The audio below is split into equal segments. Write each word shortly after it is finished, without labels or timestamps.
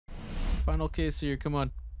Final case here. Come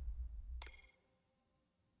on.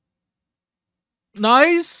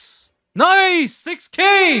 Nice. Nice.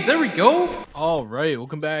 6K. There we go. All right.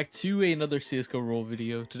 Welcome back to another Csgoroll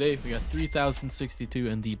video. Today we got 3,062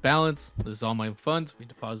 in the balance. This is all my funds. We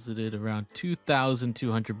deposited around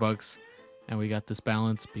 2,200 bucks, and we got this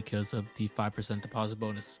balance because of the 5% deposit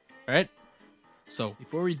bonus. All right. So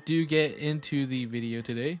before we do get into the video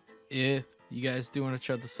today, if you guys do want to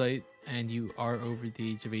check the site and you are over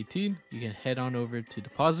the age of 18, you can head on over to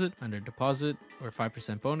deposit. Under deposit or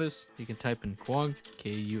 5% bonus, you can type in Kuang,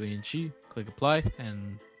 K-U-A-N-G, click apply,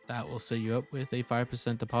 and that will set you up with a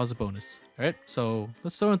 5% deposit bonus. All right, so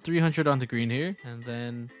let's throw in 300 on the green here and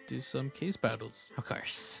then do some case battles, of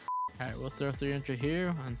course. All right, we'll throw 300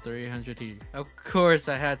 here and 300 here. Of course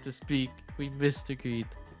I had to speak. We missed the green.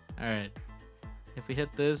 All right. If we hit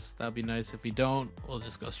this, that'll be nice. If we don't, we'll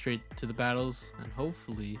just go straight to the battles and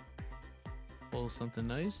hopefully pull something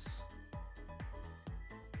nice.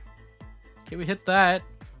 Okay, we hit that.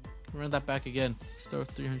 Run that back again. Let's throw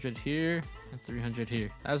 300 here and 300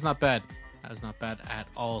 here. That's not bad. That's not bad at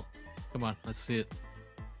all. Come on, let's see it.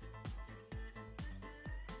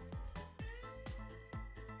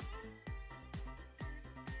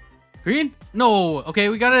 Green? No. Okay,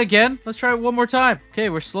 we got it again. Let's try it one more time. Okay,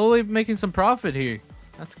 we're slowly making some profit here.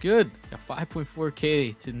 That's good. Got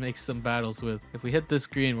 5.4k to make some battles with. If we hit this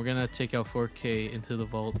green, we're gonna take out 4k into the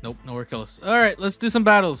vault. Nope, nowhere close. All right, let's do some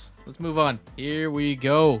battles. Let's move on. Here we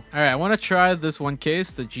go. All right, I want to try this one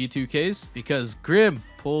case, the G2 case, because Grim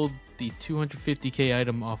pulled the 250k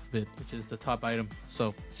item off of it, which is the top item.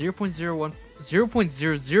 So 0.01,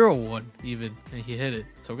 0.001 even, and he hit it.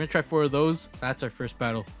 So we're gonna try 4 of those. That's our first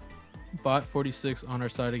battle. Bot 46 on our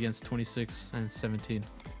side against 26 and 17.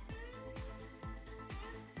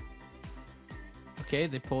 Okay,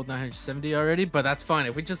 they pulled 970 already, but that's fine.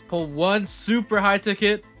 If we just pull one super high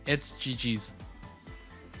ticket, it's GG's.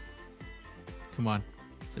 Come on,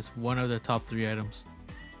 just one of the top 3 items.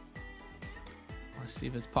 Want to see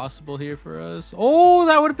if it's possible here for us. Oh,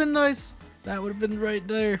 that would have been nice. That would have been right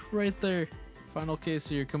there, right there. Final case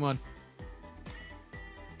here. Come on.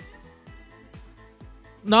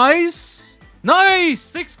 Nice. Nice.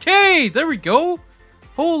 6k. There we go.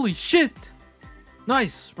 Holy shit.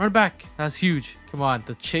 Nice. Run it back. That's huge. Come on.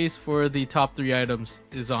 The chase for the top 3 items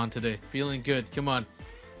is on today. Feeling good. Come on.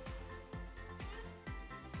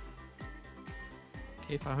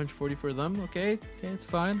 Okay, 540 for them. Okay. Okay, it's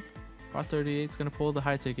fine. Bot 38 is going to pull the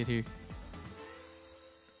high ticket here.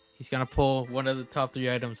 He's going to pull one of the top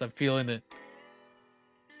 3 items. I'm feeling it.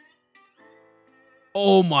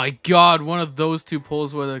 Oh my god, one of those 2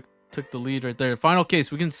 pulls would have took the lead right there. Final case,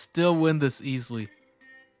 we can still win this easily.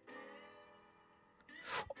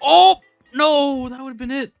 Oh, no, that would have been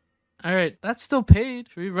it. All right, that's still paid.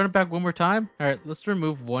 Should we run it back one more time? All right, let's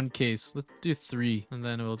remove 1 case. Let's do 3, and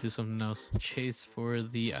then we'll do something else. Chase for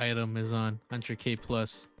the item is on. 100k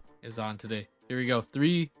plus is on today. Here we go,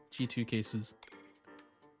 3 G2 cases.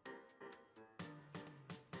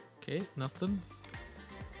 Okay, nothing.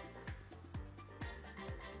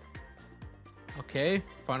 Okay,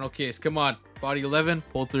 final case. Come on. Body 11,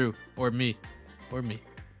 pull through. Or me. Or me.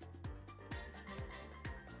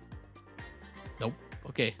 Nope.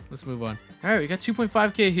 Okay, let's move on. All right, we got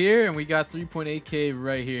 2.5k here, and we got 3.8k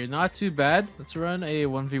right here. Not too bad. Let's run a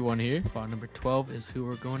 1v1 here. Bot number 12 is who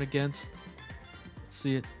we're going against. Let's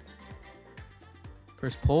see it.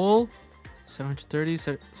 First pull. 730,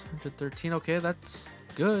 713. Okay, that's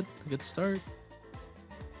good. A good start.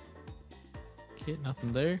 Okay,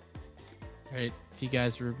 nothing there. All right, if you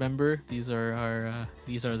guys remember, these are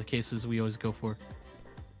the cases we always go for.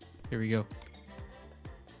 Here we go.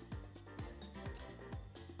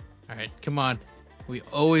 All right, come on. We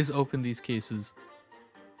always open these cases.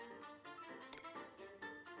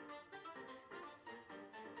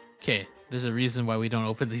 Okay, there's a reason why we don't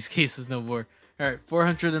open these cases no more. All right,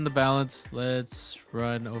 400 in the balance. Let's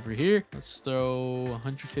run over here. Let's throw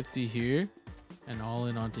 150 here and all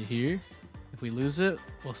in onto here. If we lose it,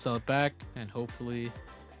 we'll sell it back, and hopefully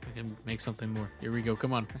we can make something more. Here we go.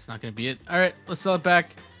 Come on. That's not going to be it. All right, let's sell it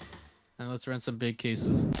back, and let's run some big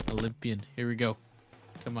cases. Olympian. Here we go.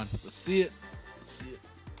 Come on. Let's see it. Let's see it.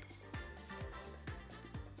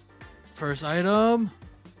 First item.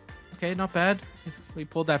 Okay, not bad. If we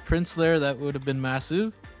pulled that prince there, that would have been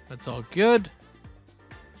massive. That's all good.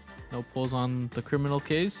 No pulls on the criminal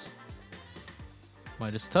case.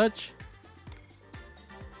 Midas touch.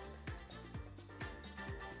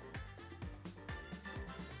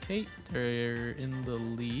 Okay, they're in the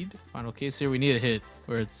lead. Final case here. We need a hit,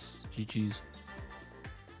 or it's GG's.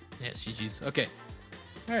 Yeah, it's GG's. Okay.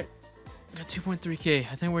 All right. Got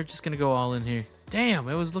 2.3k. I think we're just going to go all in here. Damn,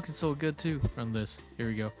 it was looking so good too from this. Here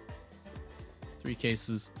we go. 3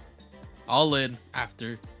 cases. All in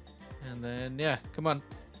after. And then, yeah, come on.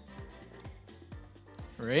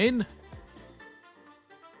 Rain.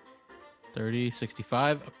 30,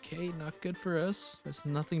 65. Okay, not good for us. There's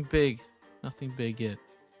nothing big. Nothing big yet.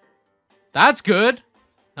 That's good.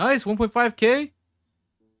 Nice, 1.5k.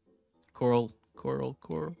 Coral.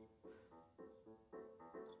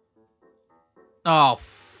 Oh,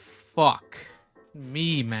 fuck.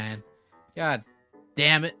 Me, man. God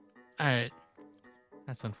damn it. Alright.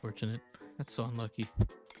 That's unfortunate. That's so unlucky.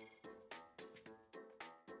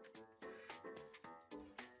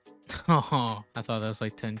 Oh, I thought that was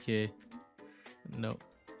like 10k. Nope.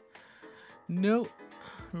 Nope.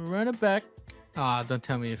 Run it back. Ah, don't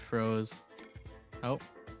tell me it froze. Oh.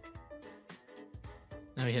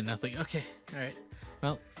 Now we hit nothing. Okay. Alright.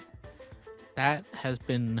 Well, that has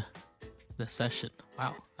been the session.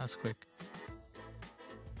 Wow, that's quick.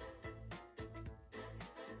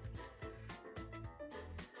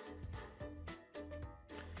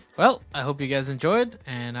 Well, I hope you guys enjoyed,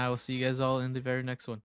 and I will see you guys all in the very next one.